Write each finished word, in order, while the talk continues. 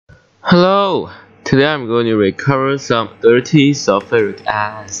Hello! Today I'm going to recover some dirty sulfuric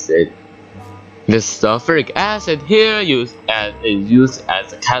acid. This sulfuric acid here is used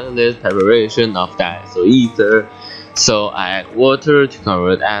as a catalyst preparation of diethyl. So I add water to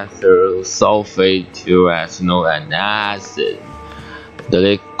convert ethyl sulfate to fractional and acid. The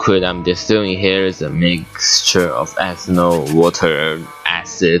liquid I'm distilling here is a mixture of ethanol, water,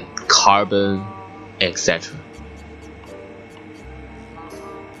 acid, carbon, etc.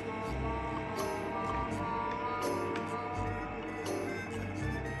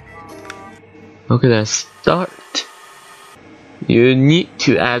 Okay, let's start. You need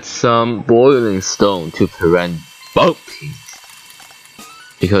to add some boiling stone to prevent bumping,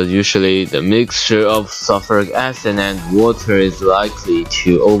 because usually the mixture of sulfuric acid and water is likely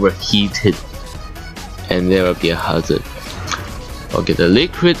to overheat it and there will be a hazard. Okay, the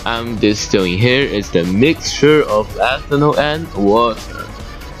liquid I'm distilling here is the mixture of ethanol and water,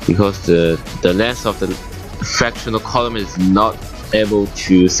 because the length of the fractional column is not able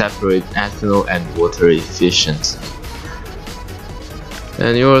to separate ethanol and water efficiently.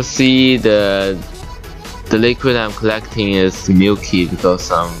 And you will see the liquid I'm collecting is milky because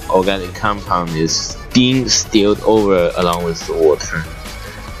some organic compound is being distilled over along with the water.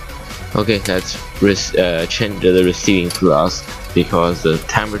 Okay, let's change the receiving flask because the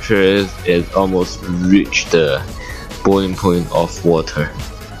temperature is almost reached the boiling point of water.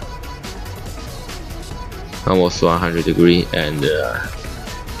 Almost 100 degrees, and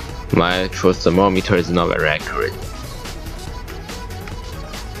my actual thermometer is not very accurate.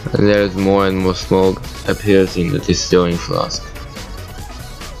 And there's more and more smoke appears in the distilling flask.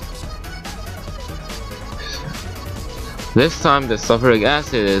 This time the sulfuric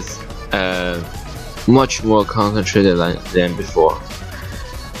acid is much more concentrated than before.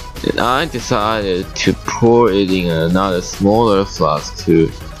 And I decided to pour it in another smaller flask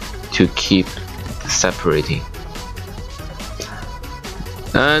to keep separating.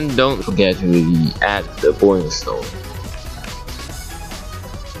 And don't forget to add the boiling stone.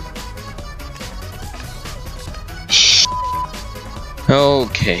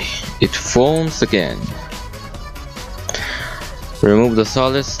 Okay, it forms again. Remove the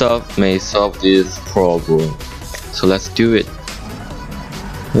solid stuff may solve this problem. So let's do it.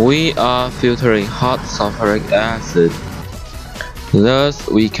 We are filtering hot sulfuric acid. Thus,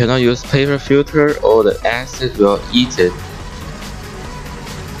 we cannot use paper filter or the acid will eat it.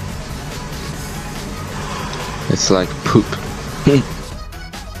 It's like poop.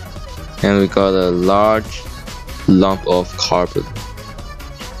 And we got a large lump of carbon.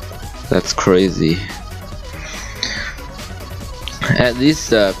 That's crazy. At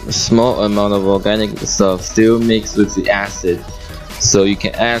least a small amount of organic stuff still mixed with the acid. So you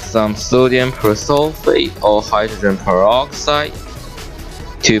can add some sodium persulfate or hydrogen peroxide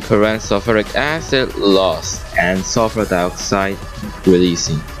to prevent sulfuric acid loss and sulfur dioxide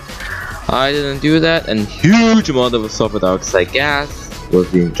releasing. I didn't do that, and huge amount of sulfur dioxide gas was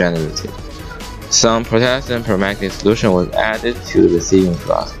being generated. Some potassium permanganate solution was added to the receiving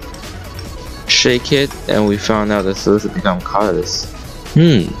flask. Shake it, and we found out the solution become colorless.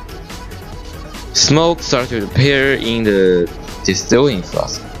 Smoke started to appear in the distilling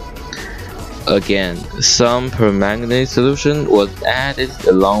flask. Again, some permanganate solution was added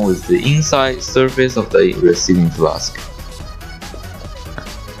along with the inside surface of the receiving flask.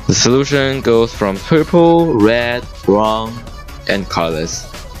 The solution goes from purple, red, brown, and colorless.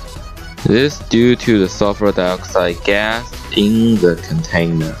 This due to the sulfur dioxide gas in the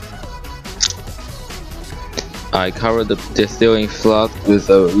container. I covered the distilling flask with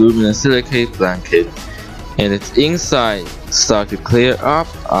a aluminum silicate blanket, and its inside started to clear up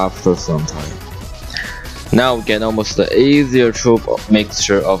after some time. Now we get almost the azeotropic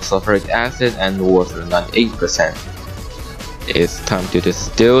mixture of sulfuric acid and water, 98%. It's time to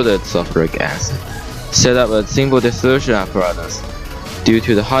distill the sulfuric acid. Set up a simple distillation apparatus. Due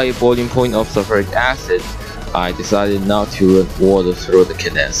to the high boiling point of sulfuric acid, I decided not to run water through the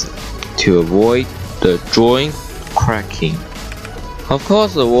condenser to avoid the joint cracking. Of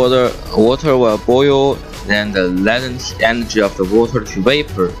course, the water will boil, then the latent energy of the water to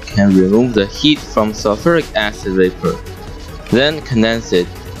vapor can remove the heat from sulfuric acid vapor, then condense it,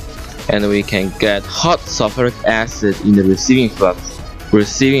 and we can get hot sulfuric acid in the receiving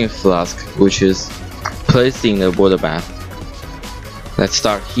flask, which is placed in the water bath. Let's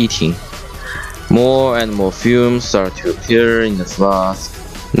start heating. More and more fumes start to appear in the flask.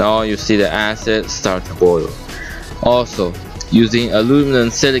 Now you see the acid start to boil. Also, using aluminum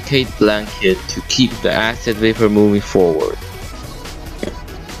silicate blanket to keep the acid vapor moving forward.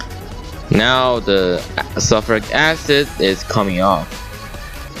 Now the sulfuric acid is coming off.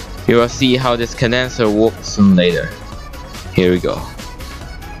 You will see how this condenser works soon later. Here we go.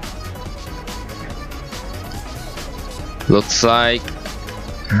 Looks like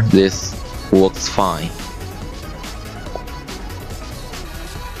this works fine.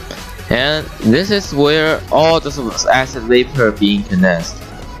 And this is where all the acid vapor are being condensed.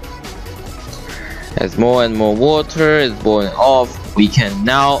 As more and more water is boiling off, we can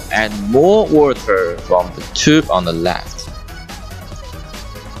now add more water from the tube on the left.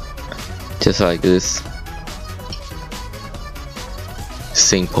 Just like this.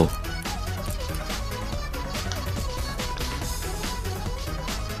 Simple.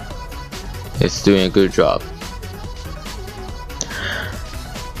 It's doing a good job.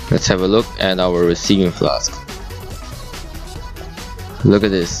 Let's have a look at our receiving flask. Look at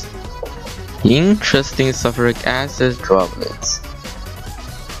this. Interesting sulfuric acid droplets.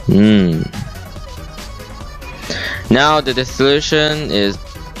 Now the distillation is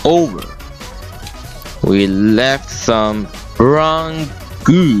over. We left some brown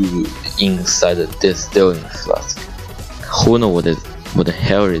goo inside the distilling flask. Who knows what the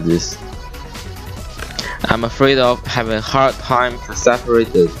hell is this? I'm afraid of having a hard time to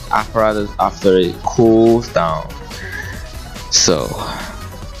separate the apparatus after it cools down. So,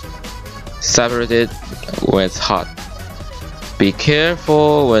 separate it when it's hot. Be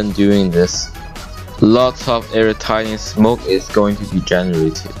careful when doing this. Lots of airtight smoke is going to be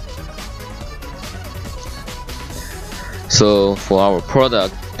generated. So for our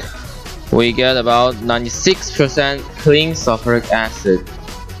product, we get about 96% clean sulfuric acid.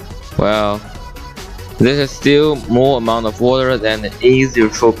 Well, this is still more amount of water than the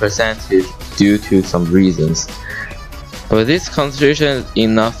azeotropic percentage due to some reasons. But this concentration is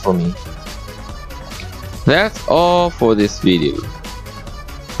enough for me. That's all for this video.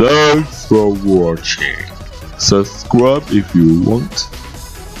 Thanks for watching. Subscribe if you want.